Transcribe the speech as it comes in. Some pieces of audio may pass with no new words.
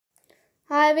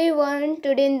Hi everyone,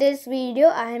 today in this video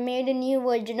I made a new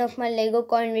version of my Lego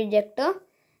coin rejector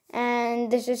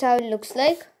and this is how it looks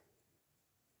like.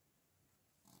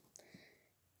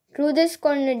 Through this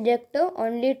coin rejector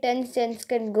only 10 cents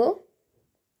can go.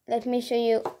 Let me show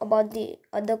you about the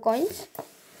other coins.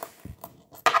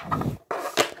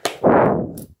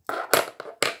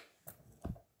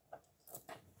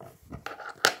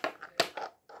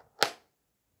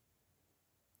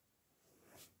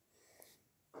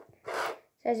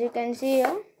 As you can see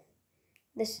here,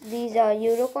 these are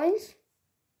euro coins.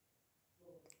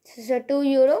 This is a 2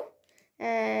 euro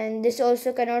and this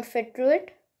also cannot fit through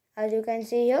it, as you can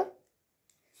see here.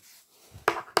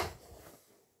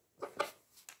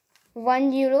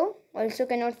 1 euro also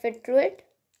cannot fit through it.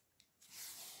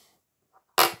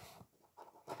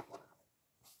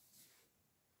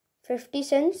 50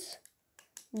 cents,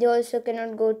 they also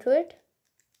cannot go through it.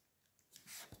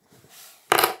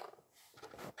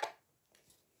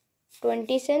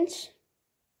 20 cents,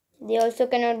 they also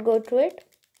cannot go through it.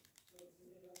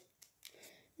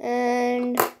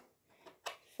 And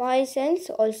 5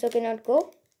 cents also cannot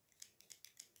go.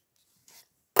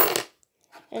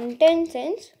 And 10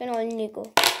 cents can only go.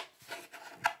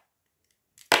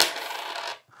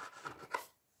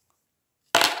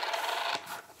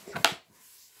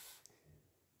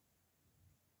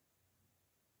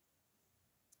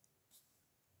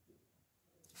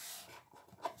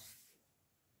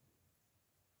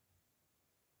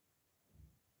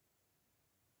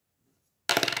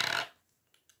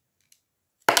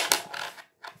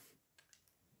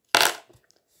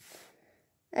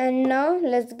 And now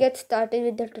let's get started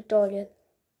with the tutorial.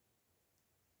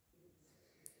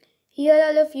 Here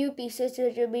are the few pieces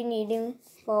that you'll be needing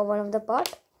for one of the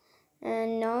part.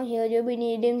 And now here you'll be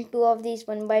needing 2 of these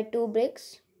 1x2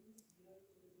 bricks.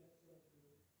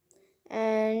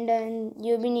 And then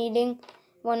you'll be needing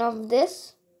one of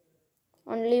this.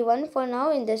 Only one for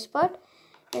now in this part.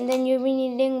 And then you'll be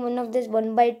needing one of this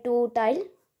 1x2 tile.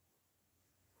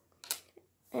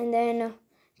 And then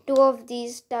 2 of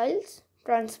these tiles,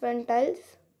 transparent tiles.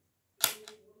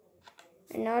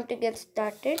 And now to get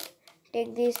started,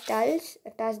 take these tiles,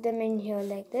 attach them in here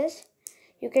like this.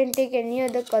 You can take any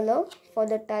other color for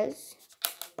the tiles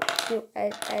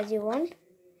as you want.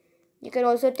 You can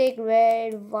also take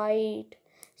red, white.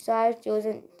 So I've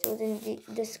chosen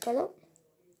this color.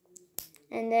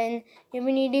 And then you'll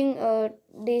be needing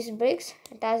these bricks.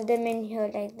 Attach them in here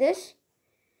like this.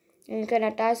 And you can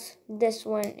attach this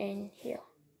one in here.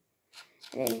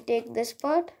 And then take this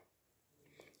part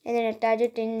and then attach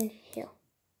it in here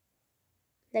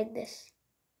like this.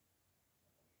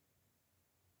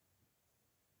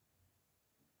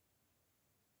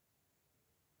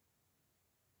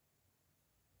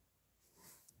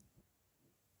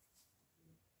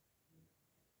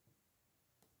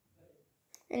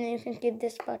 And then you can keep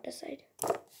this part aside.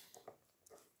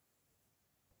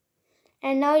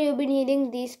 And now you'll be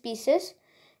needing these pieces.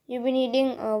 You'll be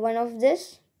needing one of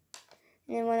this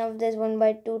and then one of this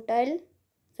 1x2 tile,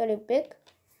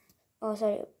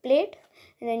 plate.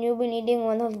 And then you'll be needing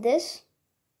one of this.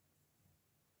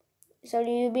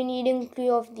 You'll be needing 3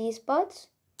 of these parts.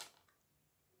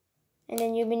 And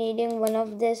then you'll be needing one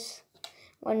of this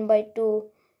 1x2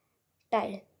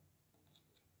 tile.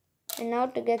 And now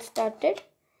to get started,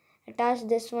 attach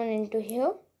this one into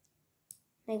here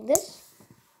like this.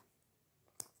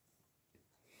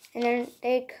 And then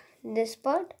take this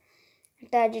part,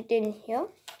 attach it in here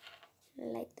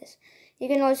like this. You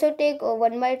can also take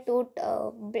 1x2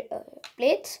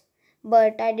 plates,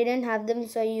 but I didn't have them,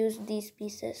 so I used these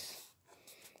pieces.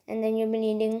 And then you'll be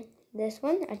needing this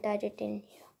one, attach it in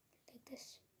here like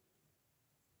this.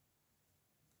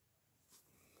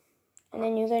 And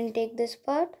then you can take this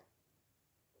part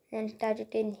and attach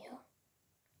it in here.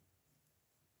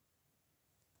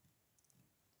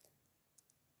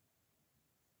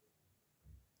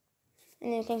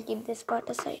 And you can keep this part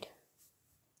aside.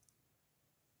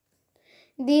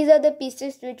 These are the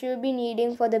pieces which you'll be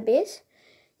needing for the base.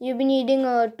 You'll be needing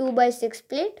a 2x6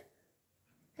 plate.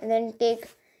 And then take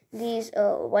these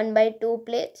 1x2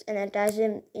 plates and attach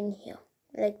them in here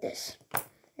like this.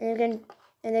 And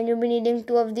then you'll be needing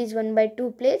 2 of these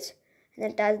 1x2 plates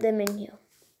and attach them in here.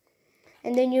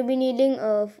 And then you'll be needing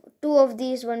 2 of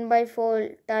these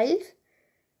 1x4 tiles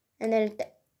and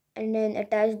then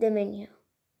attach them in here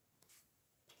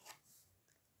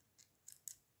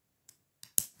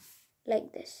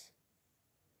like this.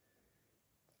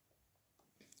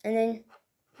 And then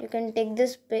you can take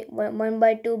this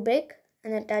 1x2 brick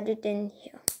and attach it in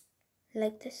here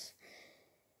like this.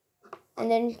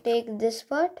 And then take this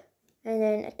part and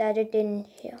then attach it in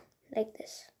here like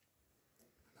this.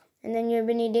 And then you'll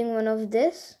be needing one of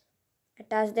this.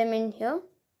 Attach them in here.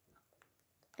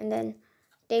 And then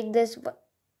take this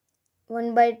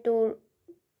 1/2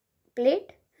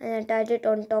 plate and attach it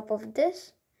on top of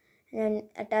this. And then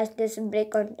attach this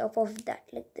brick on top of that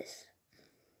like this.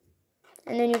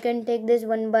 And then you can take this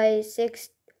 1/6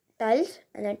 tiles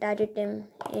and attach it in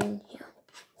here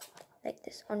like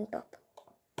this on top.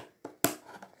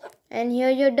 And here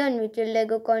you're done with your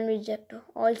Lego coin rejector.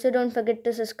 Also don't forget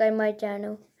to subscribe my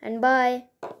channel, and bye.